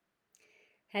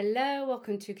Hello,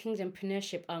 welcome to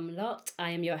Kingdompreneurship Unlocked. I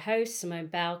am your host, Simone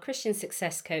Bell, Christian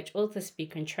success coach, author,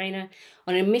 speaker, and trainer,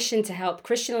 on a mission to help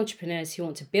Christian entrepreneurs who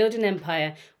want to build an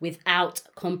empire without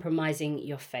compromising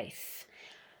your faith.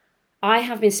 I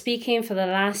have been speaking for the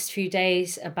last few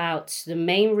days about the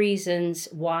main reasons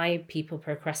why people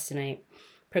procrastinate.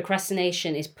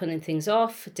 Procrastination is putting things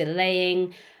off,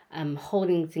 delaying,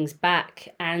 holding things back.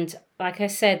 And like I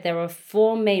said, there are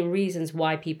four main reasons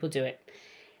why people do it.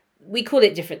 We call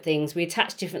it different things. We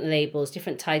attach different labels,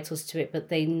 different titles to it, but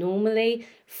they normally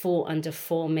fall under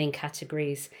four main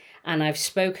categories. And I've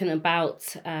spoken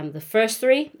about the first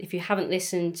three. If you haven't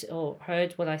listened or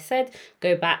heard what I said,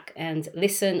 go back and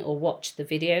listen or watch the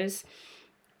videos.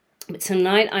 But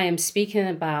tonight I am speaking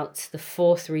about the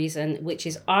fourth reason, which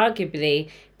is arguably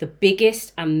the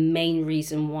biggest and main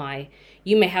reason why.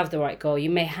 You may have the right goal. You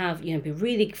may have, be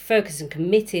really focused and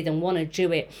committed and want to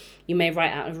do it. You may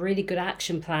write out a really good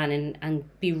action plan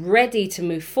and be ready to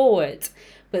move forward.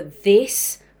 But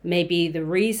this may be the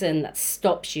reason that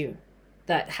stops you,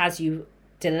 that has you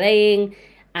delaying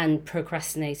and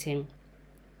procrastinating.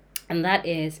 And that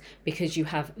is because you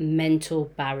have mental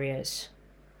barriers.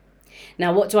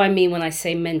 Now, what do I mean when I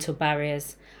say mental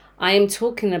barriers? I am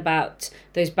talking about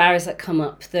those barriers that come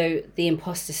up, the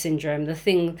imposter syndrome,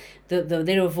 the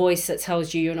little voice that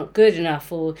tells you you're not good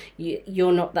enough, or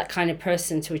you're not that kind of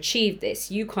person to achieve this,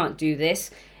 you can't do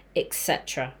this,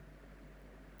 etc.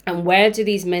 And where do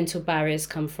these mental barriers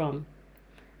come from?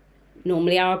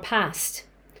 Normally our past.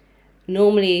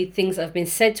 Normally things that have been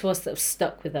said to us that have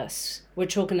stuck with us. We're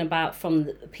talking about from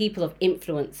the people of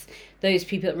influence. Those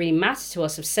people that really matter to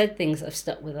us have said things that have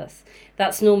stuck with us.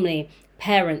 That's normally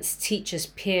parents, teachers,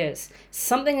 peers.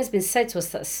 Something has been said to us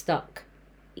that's stuck.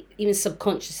 Even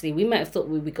subconsciously, we might have thought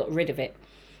we got rid of it,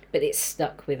 but it's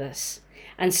stuck with us.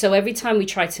 And so every time we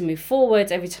try to move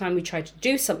forward, every time we try to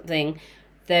do something,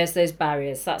 there's those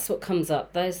barriers. That's what comes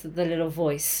up. There's the little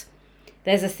voice.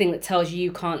 There's a thing that tells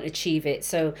you can't achieve it.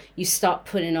 So you start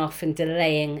putting off and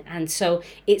delaying. And so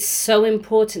it's so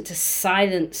important to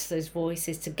silence those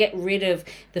voices, to get rid of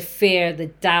the fear, the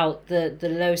doubt, the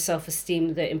low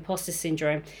self-esteem, the imposter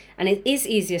syndrome. And it is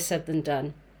easier said than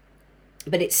done,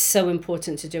 but it's so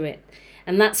important to do it.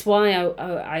 And that's why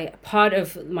I part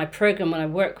of my program when I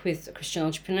work with Christian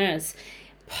entrepreneurs,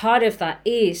 part of that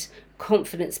is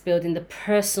confidence building, the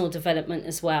personal development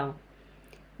as well.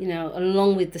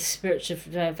 Along with the spiritual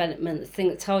development, the thing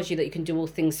that tells you that you can do all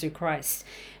things through Christ,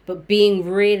 but being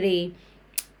really,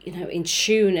 in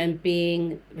tune and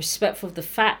being respectful of the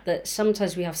fact that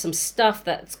sometimes we have some stuff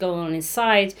that's going on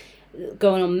inside,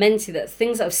 going on mentally, that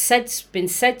things that have been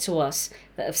said to us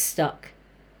that have stuck.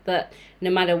 But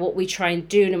no matter what we try and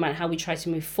do, no matter how we try to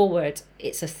move forward,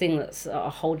 it's a thing that's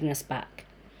holding us back.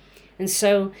 And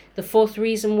so the fourth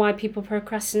reason why people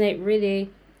procrastinate, really,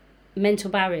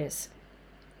 mental barriers.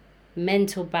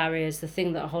 Mental barriers, the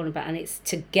thing that are holding back, and it's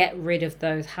to get rid of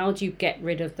those. How do you get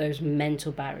rid of those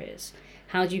mental barriers?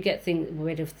 How do you get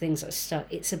rid of things that are stuck?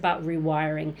 It's about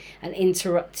rewiring and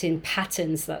interrupting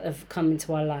patterns that have come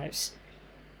into our lives.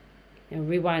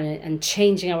 Rewiring and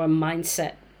changing our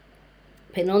mindset,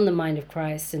 putting on the mind of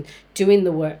Christ and doing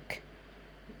the work.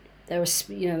 There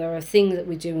are things that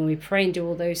we do when we pray and do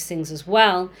all those things as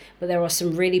well, but there are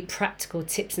some really practical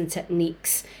tips and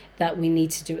techniques that we need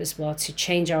to do as well to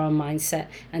change our mindset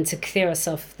and to clear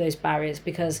ourselves of those barriers,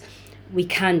 because we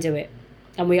can do it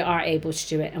and we are able to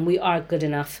do it and we are good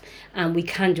enough and we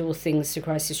can do all things through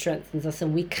Christ who strengthens us,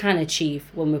 and we can achieve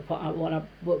when we put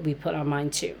what we put our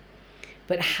mind to.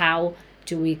 But how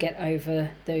do we get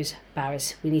over those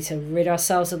barriers? We need to rid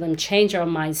ourselves of them, change our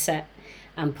mindset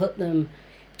and put them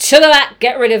to the back,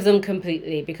 get rid of them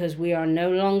completely, because we are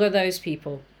no longer those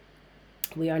people.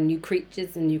 We are new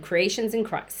creatures and new creations in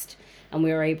Christ, and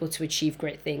we are able to achieve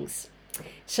great things.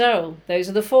 So those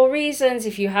are the four reasons.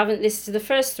 If you haven't listened to the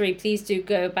first three, please do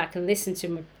go back and listen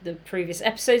to the previous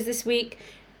episodes this week.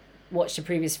 Watch the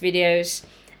previous videos.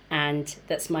 And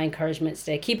that's my encouragement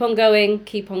today. Keep on going.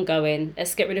 Keep on going.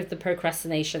 Let's get rid of the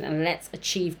procrastination and let's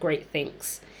achieve great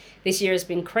things. This year has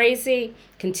been crazy,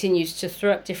 continues to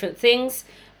throw up different things,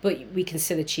 but we can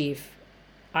still achieve.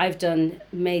 I've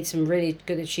made some really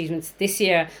good achievements. This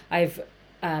year, I've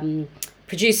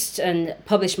produced and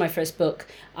published my first book.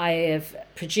 I have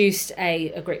produced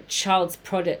a great child's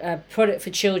product for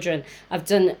children. I've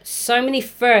done so many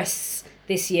firsts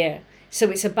this year. So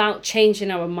it's about changing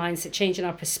our mindset, changing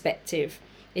our perspective.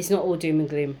 It's not all doom and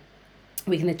gloom.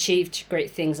 We can achieve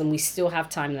great things and we still have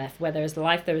time left. Where there is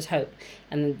life, there is hope.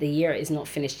 And the year is not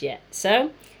finished yet.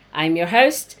 So I'm your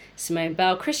host, Simone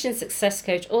Bell, Christian success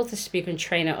coach, author, speaker, and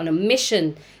trainer on a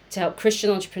mission to help Christian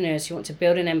entrepreneurs who want to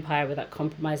build an empire without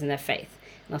compromising their faith.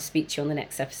 And I'll speak to you on the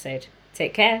next episode.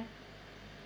 Take care.